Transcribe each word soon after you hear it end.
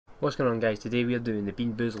What's going on, guys? Today we are doing the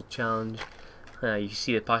Bean Boozled challenge. You can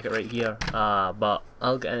see the packet right here, but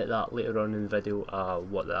I'll get into that later on in the video,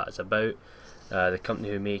 what that is about, the company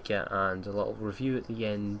who make it, and a little review at the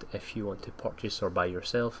end if you want to purchase or buy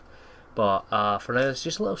yourself. But for now, it's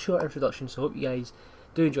just a little short introduction, so I hope you guys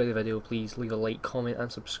do enjoy the video. Please leave a like, comment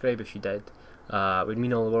and subscribe if you did. It would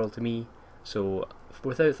mean all the world to me. So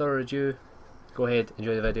without further ado, go ahead,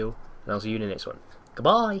 enjoy the video, and I'll see you in the next one.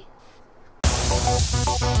 Goodbye!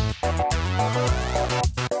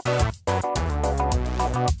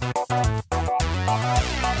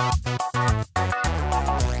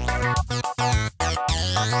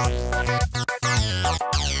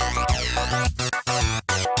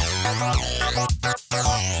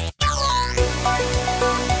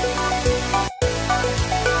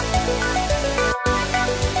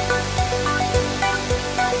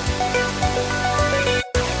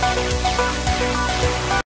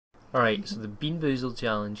 Alright, so the Bean Boozled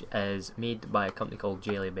challenge is made by a company called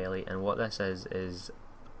Jelly Belly, and what this is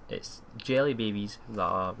it's jelly babies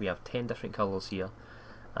that we have 10 different colours here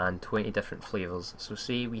and 20 different flavours. So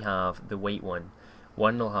say we have the white one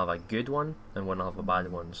will have a good one and one will have a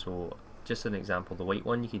bad one. So just an example, the white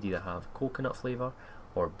one you could either have coconut flavour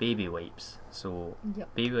or baby wipes. So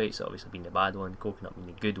baby wipes obviously being the bad one, coconut being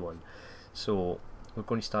the good one. So we're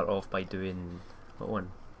going to start off by doing, what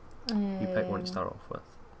one? You pick one to start off with.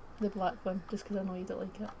 The black one, just because I know you don't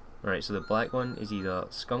like it. Right, so the black one is either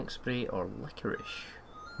skunk spray or licorice.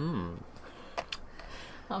 I'm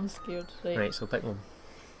scared. Right, so pick one.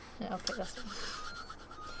 Yeah, I'll pick this one.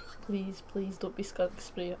 Please, please don't be skunk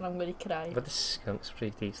spray, and I'm going to cry. What does skunk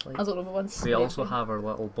spray taste like? I don't know, but one's we also have our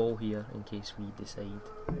little bowl here in case we decide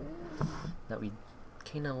that we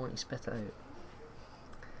kind of want to spit it out.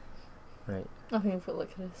 Right. I think I've got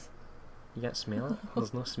licorice. You can't smell it?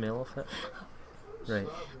 There's no smell of it. Right.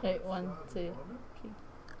 Right, 1, 2, 3.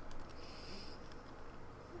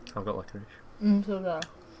 I've got licorice. So that.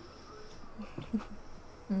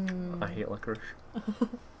 I hate licorice.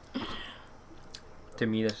 To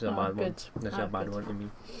me, this is a bad one. This is a bad one to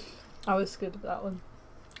me. I was good at that one.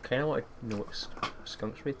 Kinda want to know what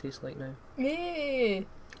skunk spray tastes like now. Yay!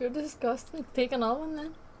 You're disgusting. Take another one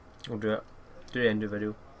then. We'll do it. Do the end of the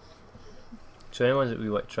video. So any ones that we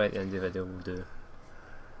want to try at the end of the video, we'll do.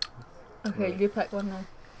 Okay, you pick one now.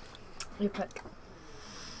 You pick.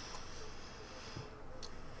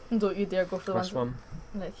 Don't you dare go for the this one.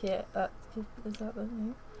 Like, yeah, is that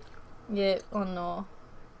one? Yeah, oh no.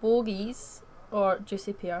 Bogies or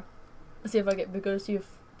juicy pear. See if I get boogers. You've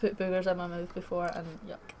put boogers in my mouth before and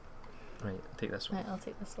yuck. Right, I'll take this one. Right, I'll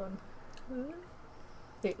take this one.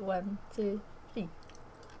 Take 1, 2, 3.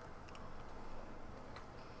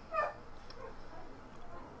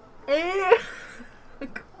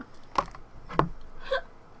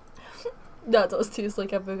 That does taste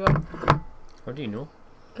like a booger. How do you know?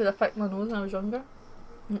 Because I picked my nose when I was younger.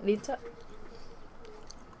 And it ate it.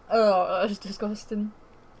 Oh, that's disgusting.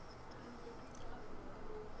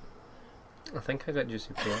 I think I got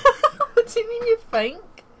juicy pear. What do you mean you think?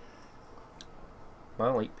 I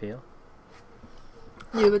don't like pear.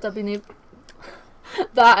 You would have been able...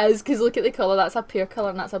 That is, because look at the colour, that's a pear colour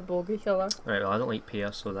and that's a bogey colour. Right, well I don't like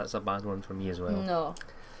pear, so that's a bad one for me as well. No.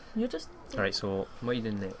 You're just... Alright, so what are you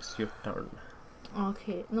doing next? Your turn.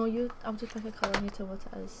 Okay, no, I'll just pick a colour and you tell what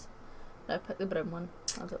it is. I picked the brown one.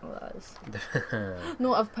 I don't know what that is.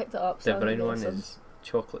 No, I've picked it up. So the brown one is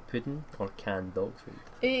chocolate pudding or canned dog food.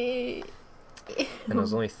 And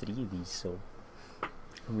there's only 3 of these, so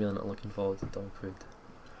I'm really not looking forward to dog food.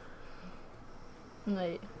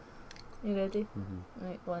 Right. You ready? Mm-hmm.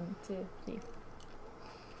 Right, 1, 2, 3.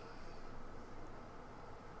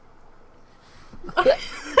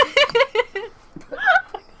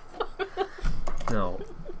 No.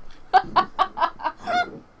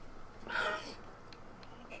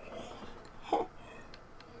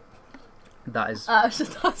 That is. Actually,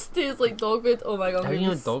 that tastes like dog food. Oh my god! How do you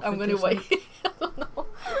know dog food? I'm gonna wait. Like? I don't know.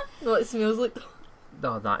 No, it smells like.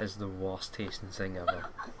 No, that is the worst tasting thing ever.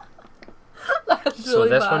 That's really so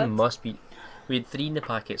this bad. one must be. We had 3 in the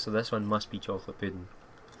packet, so this one must be chocolate pudding.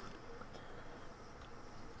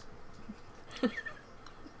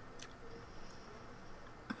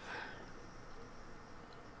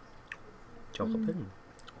 Chocolate pudding.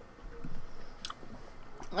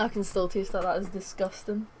 I can still taste that. That is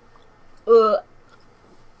disgusting. Ugh.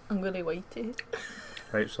 I'm gonna wait it.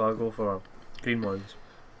 Right, so I'll go for green ones.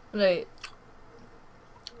 Right.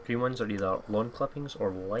 Green ones are either lawn clippings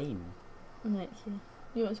or lime. Right, okay.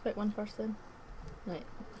 You want to pick one first then? Right.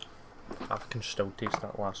 I can still taste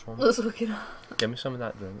that last one. Let's look it up. Give me some of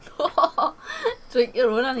that drink. Drink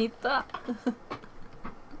your own, I need that.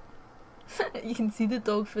 You can see the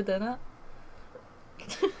dog food in it.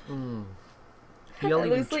 Mm. You haven't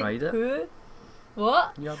even looks like tried it. poo.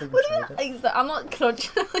 What? You haven't even What do you tried it. mean? I'm not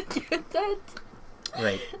crunching it like you did.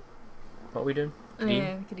 Right. What are we doing?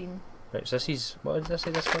 Green? Green. Right, so this is... What did I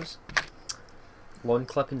say this was? Lawn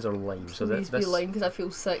clippings or lime? So Please this... be lime because I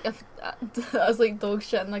feel sick. I was like dog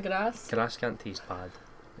shit in the grass. Grass can't taste bad.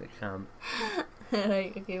 It can't.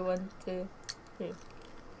 Right, okay, 1, 2, 3.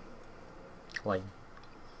 Lime.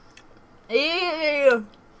 Ew!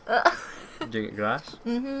 Do you get grass?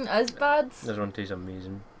 It's bad. This one tastes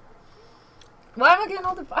amazing. Why am I getting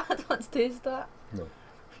all the bad ones? Taste that. No.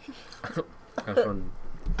 This one...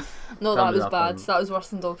 No, Thumbs that was up bad. on- That was worse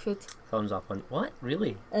than dog food. Thumbs up on... What?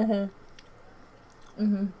 Really? I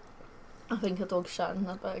think a dog shat in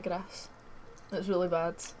a bit of grass. It's really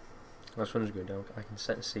bad. This one's good. I can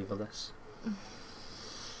sit and savour this.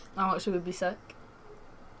 I actually would be sick.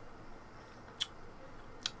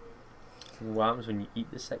 What happens when you eat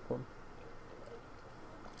the sick one?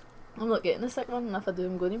 I'm not getting the sick one, and if I do,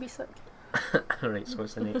 I'm going to be sick. Right, so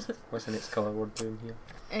what's the next colour we're doing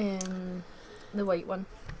here? The white one.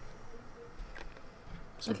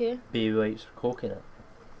 So Okay. baby wipes or coconut?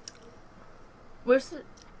 Where's the...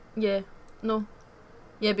 Yeah. No.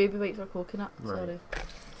 Yeah, baby wipes or coconut. Right. Sorry.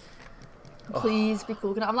 Oh. Please be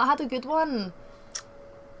coconut. I've not had a good one.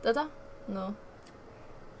 Did I? No.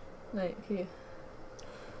 Right, okay.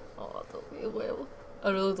 Oh, I don't feel well. I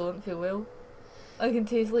really don't feel well. I can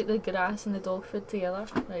taste like the grass and the dog food together.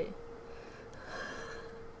 Right.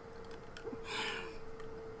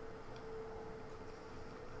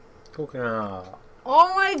 Coconut.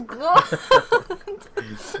 Oh my god!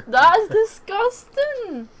 That's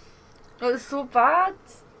disgusting! It's so bad.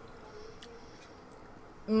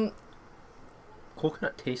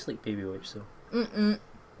 Coconut tastes like baby wipes though. It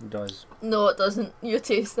does. No, it doesn't. You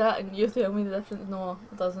taste that and you tell me the difference. No,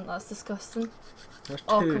 it doesn't. That's disgusting. There's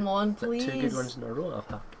Oh, two, come on, like please. two good ones in a row I've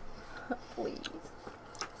had. Please.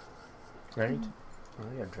 Right.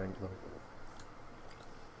 I need a drink though.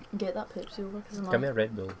 Get that Pepsi over because I'm Give me a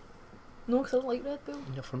Red Bull. No, because I don't like Red Bull.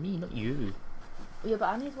 No, for me, not you. Yeah, but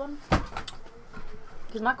I need one.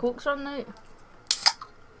 Because my Coke's running out.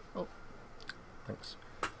 Oh, Thanks.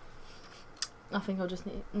 I think I'll just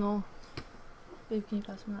need... No. Babe, can you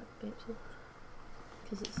pass me that Pepsi?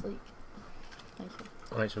 Because it's like... Thank you.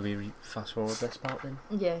 Alright, so we fast forward this part then?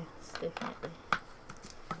 Yes, definitely.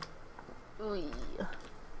 Oy.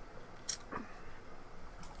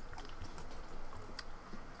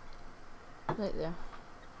 Right there.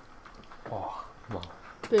 Oh, wow.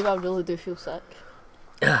 Babe, I really do feel sick.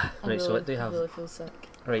 I Right, so what do you have? really feel sick.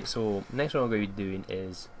 Right, so next one we're going to be doing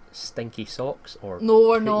is stinky socks or No,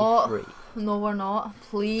 we're Tutti not. Frutti. No, we're not.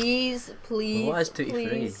 Please, please, What is Tutti Frutti?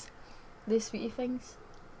 please. The sweetie things.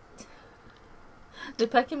 The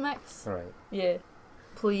pick and mix. Alright. Yeah.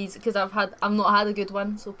 Please, because I've not had a good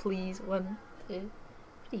one, so please, 1, 2,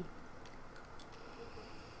 3.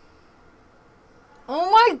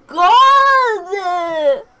 Oh my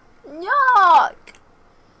god! Yuck!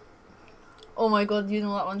 Oh my god, you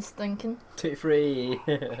know that one's stinking. Tutti Frutti.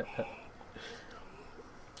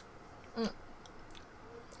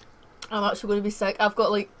 I'm actually going to be sick. I've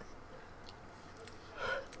got like...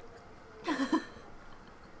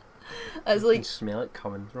 It's You like... can smell it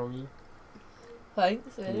coming from you.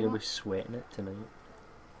 Thanks very You'll be much. sweating it tonight.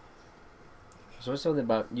 So what's all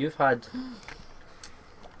about? You've had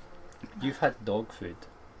dog food.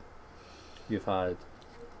 You've had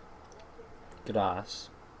grass.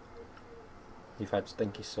 You've had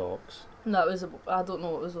stinky socks. That was... I don't know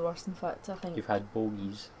what was the worst, in fact, I think. You've had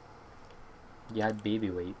bogies. You had baby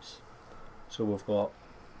wipes. So we've got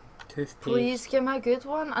toothpaste. Please give me a good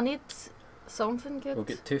one. I need something good. We'll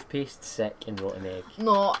get toothpaste, sick, and rotten egg.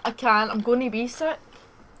 No, I can't. I'm going to be sick.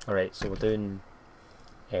 Alright, so we're doing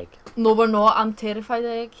egg. No, we're not. I'm terrified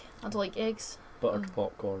of egg. I don't like eggs. Buttered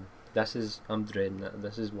popcorn. I'm dreading it.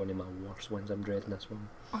 This is one of my worst ones. I'm dreading this one.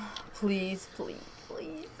 Please, please,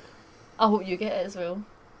 please. I hope you get it as well.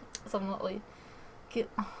 So I'm not like... Get...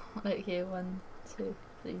 Right, okay, 1, 2,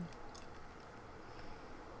 3.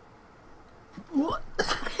 What?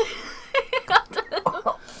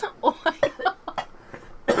 Oh my god.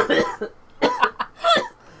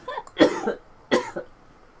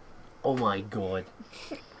 Oh my god.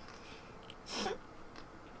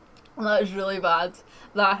 That is really bad.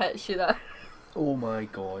 That hits you there. Oh my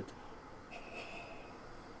god.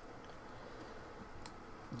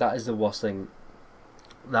 That is the worst thing.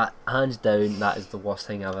 That, hands down, that is the worst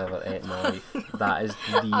thing I've ever ate in my life. That is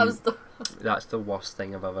that's the worst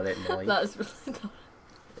thing I've ever ate in my life. That is really dumb.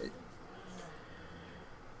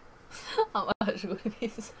 I'm actually going to be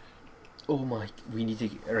sick. Oh my, we need to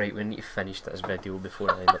finish this video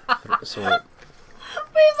before I end up. So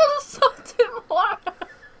Please don't stop doing more.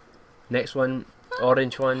 next one,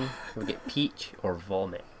 orange one, we get peach or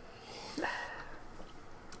vomit.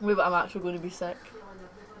 Wait, but I'm actually going to be sick.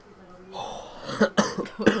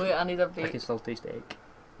 Wait, I need a I bait. can still taste egg.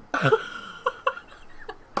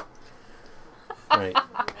 Right.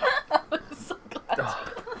 I'm so glad.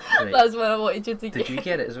 Oh, right. That's what I wanted you to get. Did you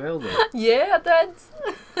get it as well though? Yeah, I did.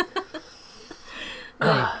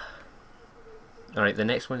 Right. Alright, the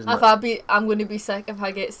next one's I'm going to be sick if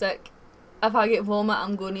I get sick. If I get vomit,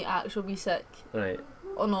 I'm going to actually be sick. Right.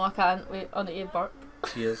 Oh no, I can't. Wait, I need to burp.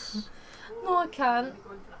 Cheers. No, I can't.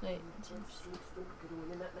 Right, cheers.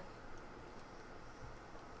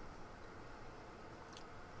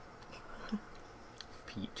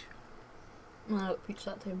 Peach. No, I got peach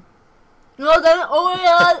that time. No, I didn't. Oh my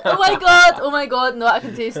god! Oh my god! Oh my god! No, I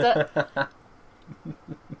can taste it.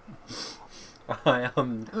 I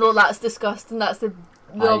am. No, that's disgusting. That's the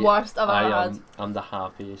worst I've ever had. I'm the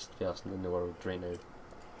happiest person in the world right now.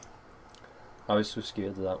 I was so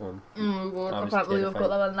scared of that one. Oh my god! I was can't believe I've got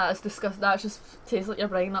terrified. that one. That is disgusting. That just tastes like you're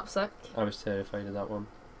bringing up sick. I was terrified of that one.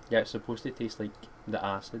 Yeah, it's supposed to taste like the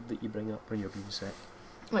acid that you bring up when you're being sick.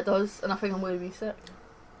 It does, and I think I'm going to be sick.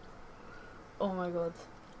 Oh my god.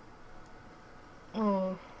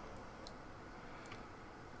 Oh.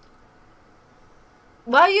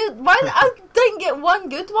 Why I didn't get one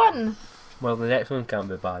good one? Well, the next one can't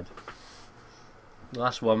be bad. The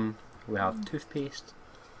last one, we have toothpaste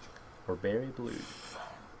or berry blue.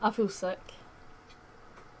 I feel sick.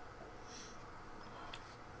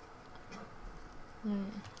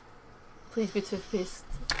 Please be toothpaste,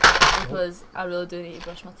 because I really do need to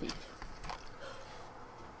brush my teeth.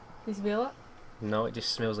 Can you smell it? No, it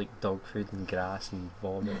just smells like dog food and grass and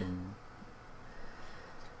vomit and...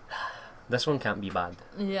 This one can't be bad.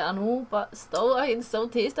 Yeah, I know, but still, I can still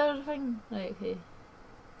taste everything. Right, okay.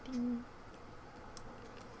 Ding.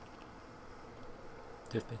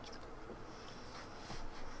 Toothpaste.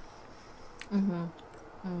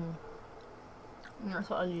 That's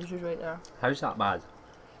what I use right there. How's that bad?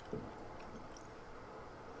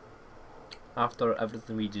 After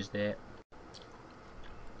everything we just ate,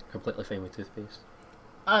 completely fine with toothpaste.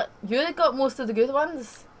 You got most of the good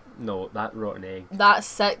ones. No, that rotten egg. That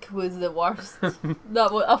sick was the worst. I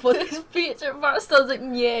thought it was peach at first. I was like,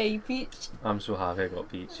 yay, peach. I'm so happy I got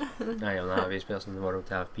peach. I am the happiest person in the world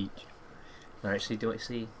to have peach. Now, actually, do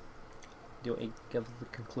you want to give the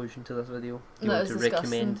conclusion to this video? Do you want to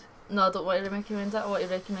recommend? No, I don't want to recommend it. I want to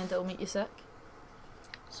recommend it will make you sick.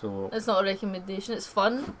 So It's not a recommendation. It's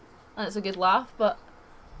fun and it's a good laugh, but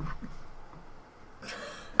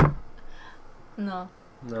no,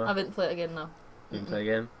 no, I wouldn't play it again. No. you can play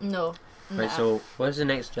again. No. Right. Nah. So what is the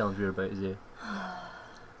next challenge we're about to do?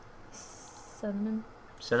 Cinnamon.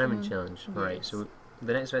 Cinnamon challenge. Right. Yes. So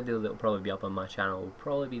the next video that will probably be up on my channel will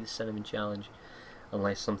probably be the cinnamon challenge,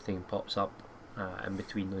 unless something pops up in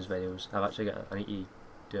between those videos. I need to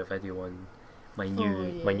do a video on my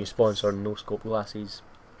new sponsor, No Scope glasses.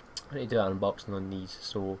 I need to do an unboxing on these,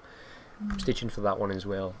 so stay tuned for that one as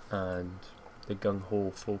well. And the Gung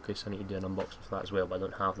Ho Focus, I need to do an unboxing for that as well, but I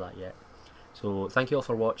don't have that yet. So thank you all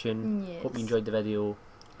for watching. Yes. Hope you enjoyed the video,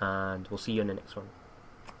 and we'll see you in the next one.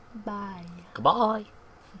 Bye. Goodbye.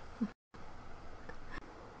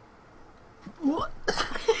 What?